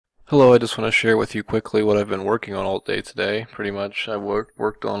Hello, I just want to share with you quickly what I've been working on all day today. Pretty much, I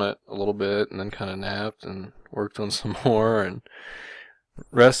worked on it a little bit and then kind of napped and worked on some more and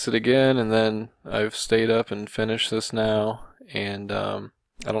rested again, and then I've stayed up and finished this now. And I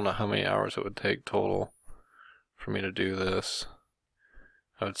don't know how many hours it would take total for me to do this.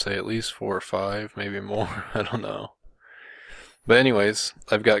 I would say at least 4 or 5, maybe more. I don't know. But anyways,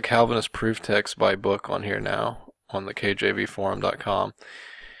 I've got Calvinist proof text by book on here now on the kjvforum.com.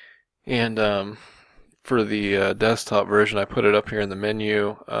 And for the desktop version, I put it up here in the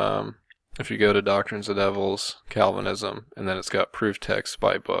menu. If you go to Doctrines of Devils, Calvinism, and then it's got proof text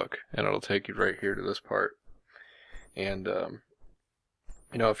by book, and it'll take you right here to this part. And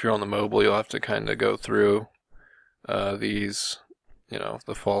if you're on the mobile, you'll have to kind of go through these,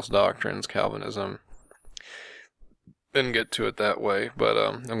 the false doctrines, Calvinism, and get to it that way. But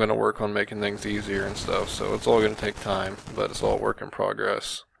I'm going to work on making things easier and stuff, so it's all going to take time, but it's all work in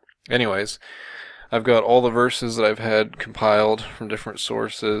progress. Anyways, I've got all the verses that I've had compiled from different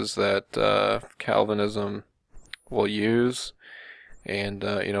sources that Calvinism will use, and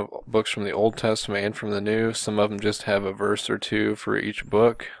books from the Old Testament and from the New. Some of them just have a verse or two for each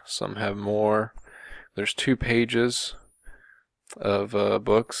book. Some have more. There's 2 pages of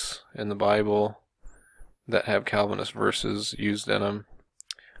books in the Bible that have Calvinist verses used in them.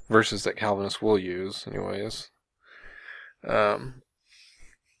 Verses that Calvinists will use, anyways.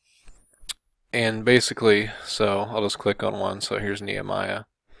 And basically, so I'll just click on one. So here's Nehemiah,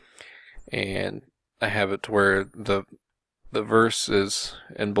 and I have it to where the verse is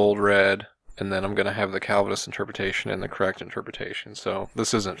in bold red, and then I'm going to have the Calvinist interpretation and the correct interpretation. So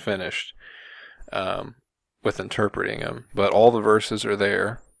this isn't finished with interpreting them, but all the verses are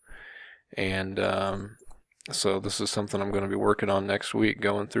there, and so this is something I'm going to be working on next week,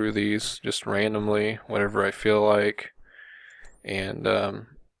 going through these just randomly, whatever I feel like, and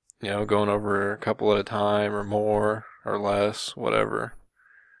going over a couple at a time or more or less, whatever.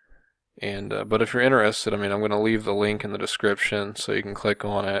 And but if you're interested, I'm going to leave the link in the description so you can click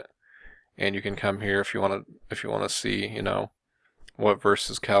on it, and you can come here if you want to see, what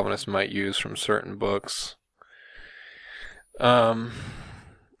verses Calvinists might use from certain books. And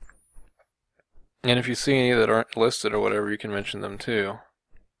if you see any that aren't listed or whatever, you can mention them too.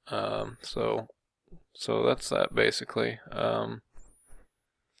 So that's that basically.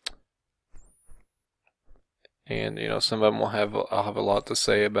 And some of them I'll have a lot to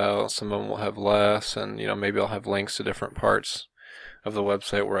say about. Some of them will have less, and maybe I'll have links to different parts of the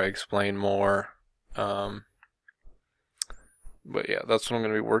website where I explain more. But yeah, that's what I'm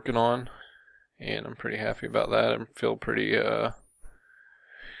going to be working on, and I'm pretty happy about that. I feel pretty. I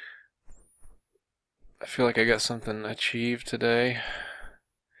feel like I got something achieved today.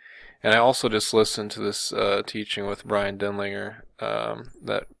 And I also just listened to this teaching with Brian Denlinger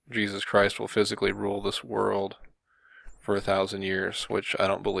that Jesus Christ will physically rule this world for 1,000 years, which I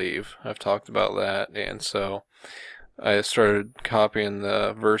don't believe. I've talked about that, and so I started copying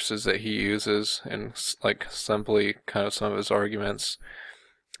the verses that he uses and simply kind of some of his arguments,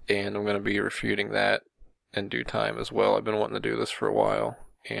 and I'm going to be refuting that in due time as well. I've been wanting to do this for a while,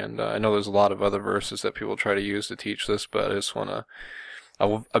 and I know there's a lot of other verses that people try to use to teach this, but I just want to.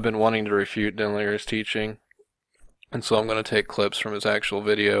 I've been wanting to refute Denlinger's teaching, and so I'm going to take clips from his actual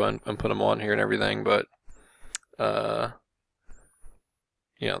video and put them on here and everything, but that's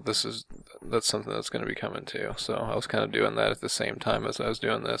something that's going to be coming too. So I was kind of doing that at the same time as I was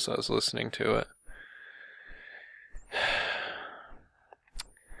doing this. I was listening to it.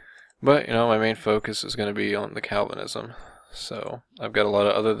 But, my main focus is going to be on the Calvinism. So I've got a lot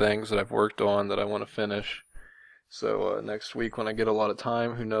of other things that I've worked on that I want to finish. So next week when I get a lot of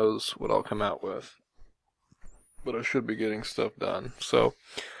time, who knows what I'll come out with. But I should be getting stuff done. So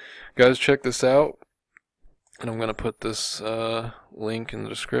guys, check this out. And I'm going to put this link in the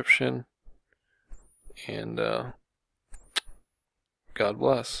description. And God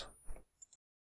bless.